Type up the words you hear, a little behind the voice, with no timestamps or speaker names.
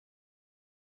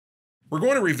We're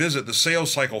going to revisit the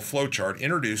sales cycle flowchart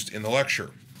introduced in the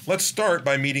lecture. Let's start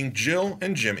by meeting Jill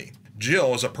and Jimmy.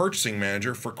 Jill is a purchasing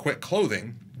manager for Quick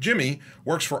Clothing. Jimmy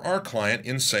works for our client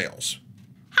in sales.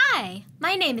 Hi,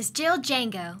 my name is Jill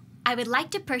Django. I would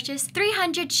like to purchase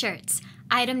 300 shirts,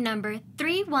 item number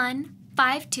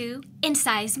 3152 in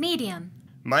size medium.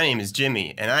 My name is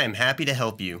Jimmy, and I am happy to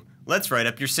help you. Let's write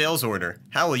up your sales order.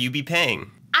 How will you be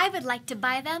paying? I would like to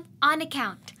buy them on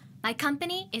account. My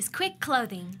company is Quick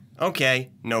Clothing. Okay,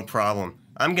 no problem.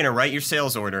 I'm going to write your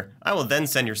sales order. I will then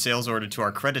send your sales order to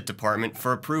our credit department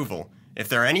for approval. If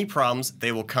there are any problems,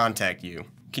 they will contact you.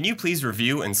 Can you please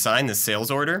review and sign the sales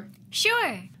order?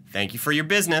 Sure. Thank you for your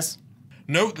business.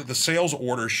 Note that the sales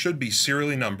order should be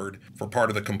serially numbered for part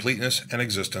of the completeness and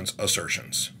existence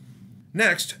assertions.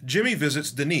 Next, Jimmy visits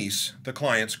Denise, the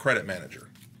client's credit manager.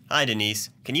 Hi,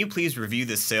 Denise. Can you please review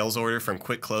this sales order from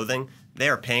Quick Clothing? They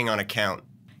are paying on account.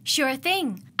 Sure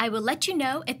thing. I will let you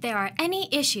know if there are any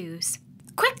issues.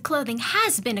 Quick Clothing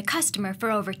has been a customer for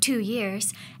over 2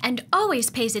 years and always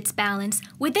pays its balance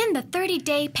within the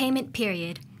 30-day payment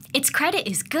period. Its credit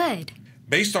is good.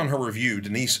 Based on her review,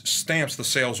 Denise stamps the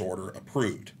sales order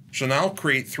approved. She'll now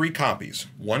create 3 copies,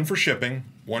 one for shipping,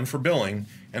 one for billing,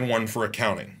 and one for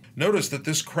accounting. Notice that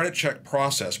this credit check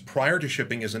process prior to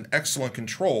shipping is an excellent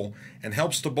control and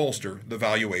helps to bolster the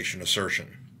valuation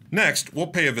assertion. Next, we'll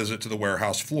pay a visit to the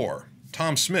warehouse floor.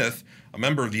 Tom Smith, a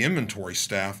member of the inventory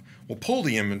staff, will pull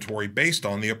the inventory based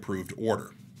on the approved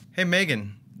order. Hey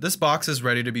Megan, this box is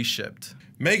ready to be shipped.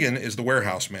 Megan is the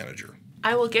warehouse manager.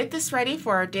 I will get this ready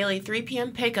for our daily 3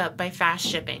 p.m. pickup by fast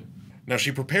shipping. Now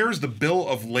she prepares the bill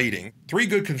of lading. 3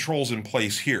 good controls in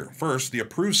place here. First, the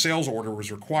approved sales order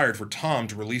was required for Tom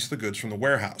to release the goods from the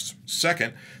warehouse.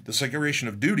 Second, the segregation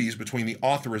of duties between the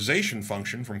authorization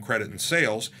function from credit and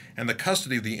sales and the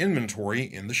custody of the inventory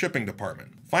in the shipping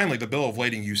department. Finally, the bill of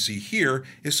lading you see here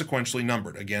is sequentially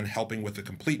numbered, again helping with the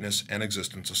completeness and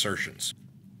existence assertions.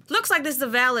 Looks like this is a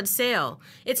valid sale.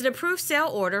 It's an approved sale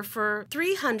order for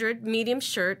 300 medium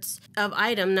shirts of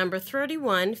item number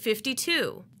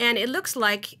 3152. And it looks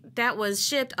like that was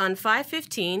shipped on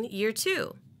 5/15, year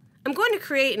 2. I'm going to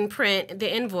create and print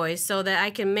the invoice so that I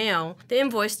can mail the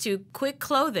invoice to Quick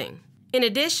Clothing. In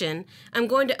addition, I'm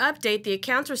going to update the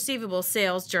accounts receivable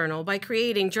sales journal by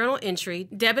creating journal entry,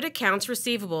 debit accounts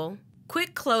receivable,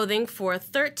 Quick Clothing for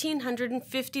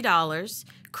 $1,350,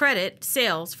 credit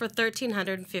sales for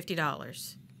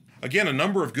 $1,350. Again, a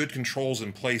number of good controls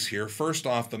in place here. First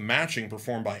off, the matching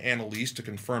performed by Annalise to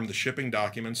confirm the shipping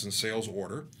documents and sales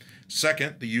order.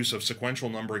 Second, the use of sequential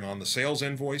numbering on the sales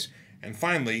invoice. And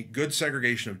finally, good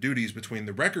segregation of duties between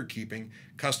the record keeping,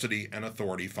 custody, and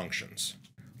authority functions.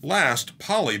 Last,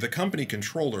 Polly, the company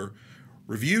controller,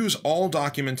 reviews all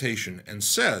documentation and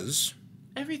says,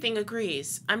 Everything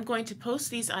agrees. I'm going to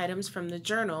post these items from the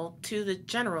journal to the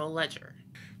general ledger.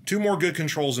 2 more good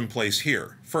controls in place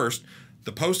here. First,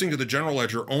 the posting to the general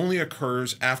ledger only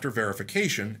occurs after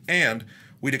verification, and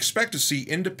we'd expect to see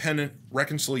independent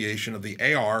reconciliation of the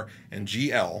AR and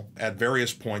GL at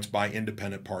various points by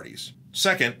independent parties.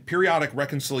 Second, periodic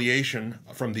reconciliation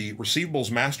from the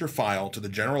receivables master file to the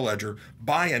general ledger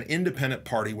by an independent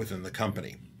party within the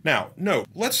company. Now, note,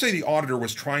 let's say the auditor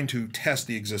was trying to test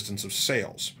the existence of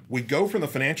sales. We'd go from the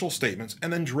financial statements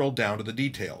and then drill down to the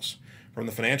details. From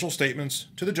the financial statements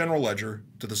to the general ledger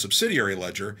to the subsidiary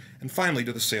ledger and finally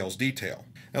to the sales detail.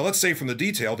 Now let's say from the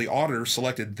detail the auditor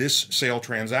selected this sale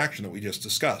transaction that we just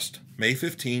discussed, May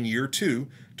 15, year 2,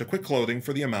 to Quick Clothing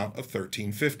for the amount of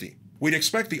 $1,350. We'd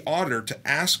expect the auditor to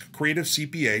ask Creative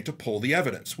CPA to pull the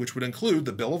evidence, which would include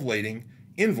the bill of lading,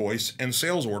 invoice, and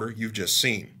sales order you've just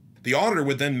seen. The auditor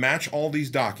would then match all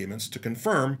these documents to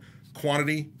confirm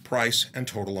quantity, price, and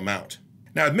total amount.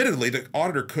 Now, admittedly, the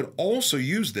auditor could also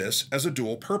use this as a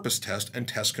dual-purpose test and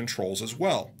test controls as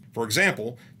well. For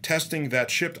example, testing that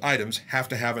shipped items have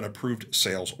to have an approved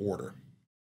sales order.